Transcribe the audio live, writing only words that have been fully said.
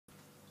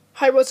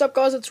Hey, what's up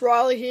guys, it's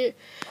Riley here.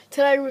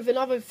 Today with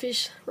another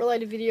fish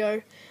related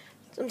video.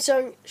 I'm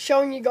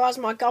showing you guys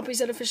my guppies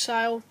that are for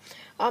sale.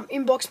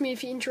 Inbox me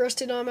if you're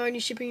interested. I'm only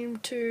shipping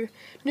them to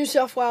New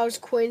South Wales,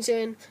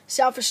 Queensland,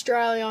 South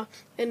Australia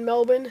and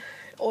Melbourne,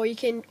 or you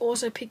can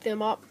also pick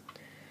them up.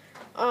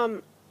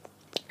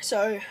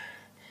 So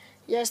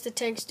yes, the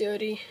tank's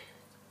dirty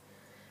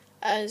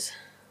as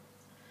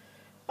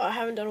I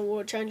haven't done a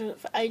water change on it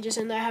for ages,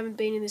 and they haven't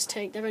been in this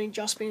tank. They've only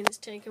just been in this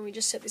tank, and we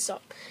just set this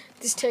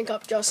tank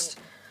up just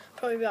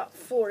probably about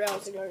 4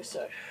 hours ago.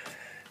 So,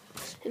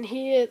 and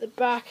here at the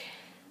back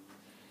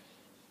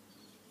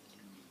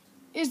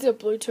is the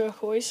blue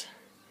turquoise.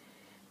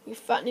 We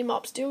fatten him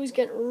up still. He's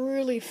getting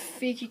really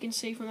thick. You can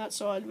see from that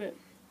side, but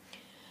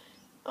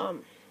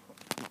I'll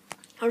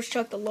just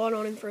chuck the light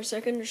on him for a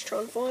second, just try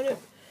and find it,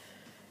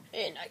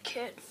 and I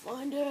can't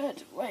find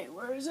it. Wait,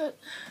 where is it?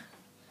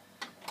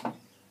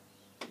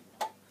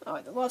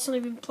 Alright, the light's not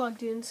even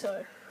plugged in,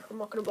 so I'm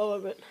not going to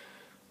bother, but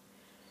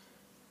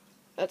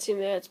that's him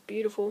there, it's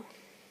beautiful.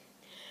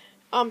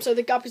 So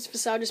the guppies for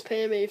sale, just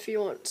PM me if you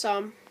want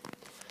some.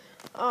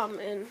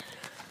 And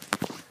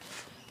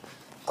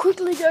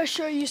quickly go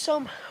show you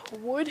some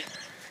wood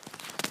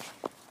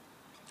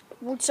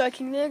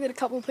soaking there, got a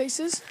couple of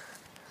pieces.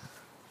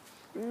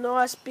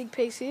 Nice big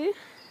piece here,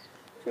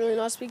 really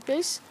nice big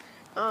piece.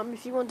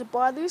 If you want to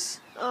buy this,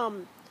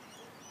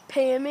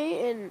 PM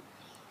me, and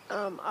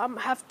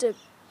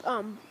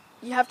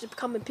you have to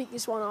come and pick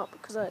this one up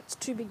because it's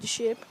too big to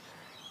ship.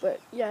 But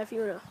yeah, if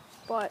you want to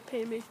buy it,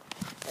 pay me.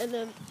 And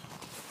then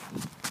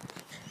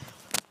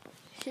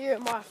here are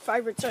my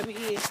favourites over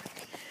here.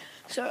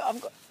 So I've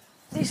got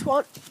this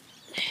one.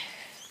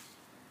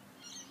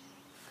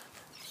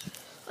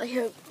 I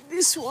have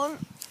this one.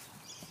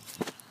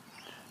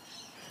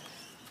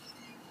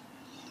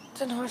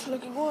 It's a nice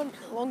looking one,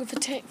 longer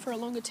for a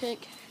longer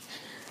tank.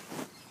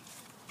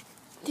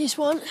 This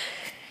one.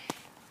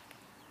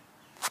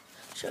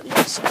 Show the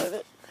other side of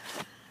it.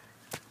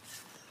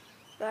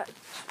 That's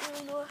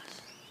really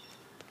nice.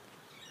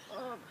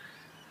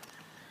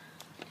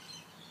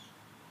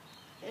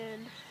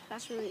 And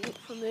that's really it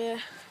from there.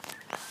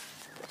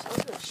 So I'm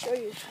going to show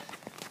you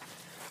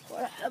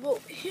what I have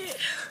over here.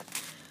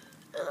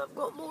 And I've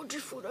got more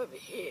driftwood over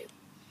here.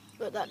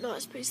 Got that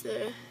nice piece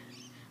there.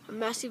 A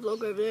massive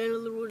log over there,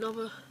 and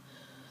another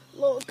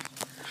log.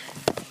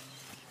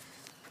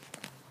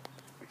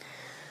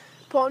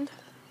 Pond.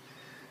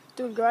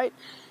 Doing great.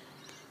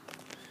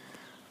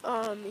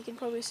 You can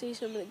probably see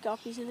some of the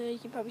guppies in there. You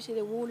can probably see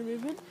their water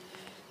movement.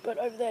 But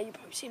over there, you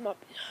probably see them up.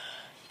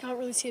 You can't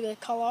really see their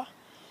colour.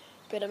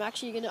 But I'm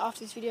actually going to,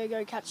 after this video,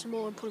 go catch some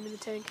more and put them in the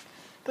tank.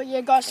 But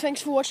yeah, guys,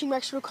 thanks for watching.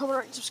 Make sure to comment,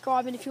 rate, and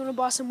subscribe. And if you want to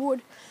buy some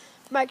wood,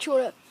 make sure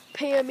to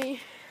PM me,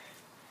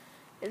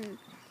 and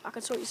I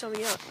can sort you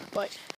something out. Bye.